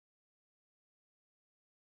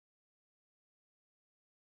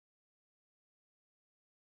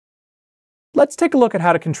Let's take a look at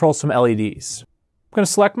how to control some LEDs. I'm going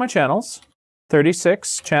to select my channels,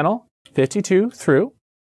 36 channel, 52 through,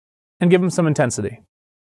 and give them some intensity.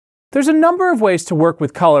 There's a number of ways to work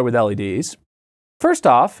with color with LEDs. First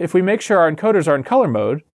off, if we make sure our encoders are in color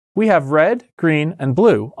mode, we have red, green, and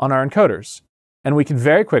blue on our encoders. And we can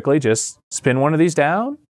very quickly just spin one of these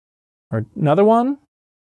down, or another one,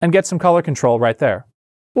 and get some color control right there.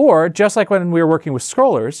 Or, just like when we were working with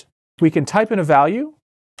scrollers, we can type in a value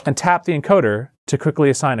and tap the encoder to quickly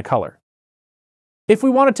assign a color. If we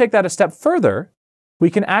want to take that a step further, we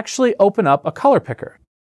can actually open up a color picker.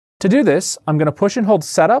 To do this, I'm going to push and hold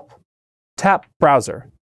Setup, tap Browser.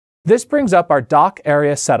 This brings up our dock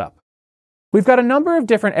area setup. We've got a number of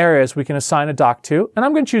different areas we can assign a dock to, and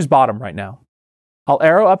I'm going to choose bottom right now. I'll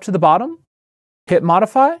arrow up to the bottom, hit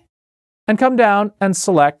Modify, and come down and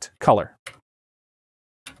select Color.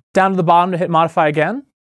 Down to the bottom to hit Modify again,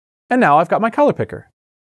 and now I've got my color picker.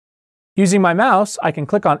 Using my mouse, I can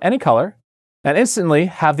click on any color and instantly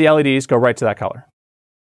have the LEDs go right to that color.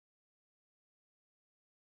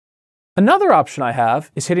 Another option I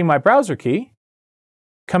have is hitting my browser key,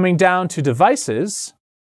 coming down to Devices,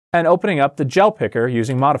 and opening up the gel picker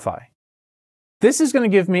using Modify. This is going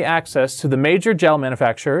to give me access to the major gel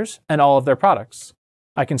manufacturers and all of their products.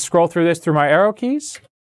 I can scroll through this through my arrow keys,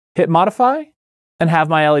 hit Modify, and have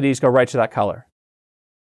my LEDs go right to that color.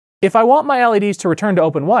 If I want my LEDs to return to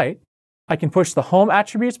open white, I can push the Home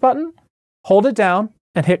Attributes button, hold it down,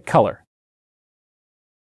 and hit Color.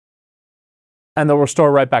 And they'll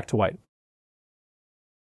restore right back to white.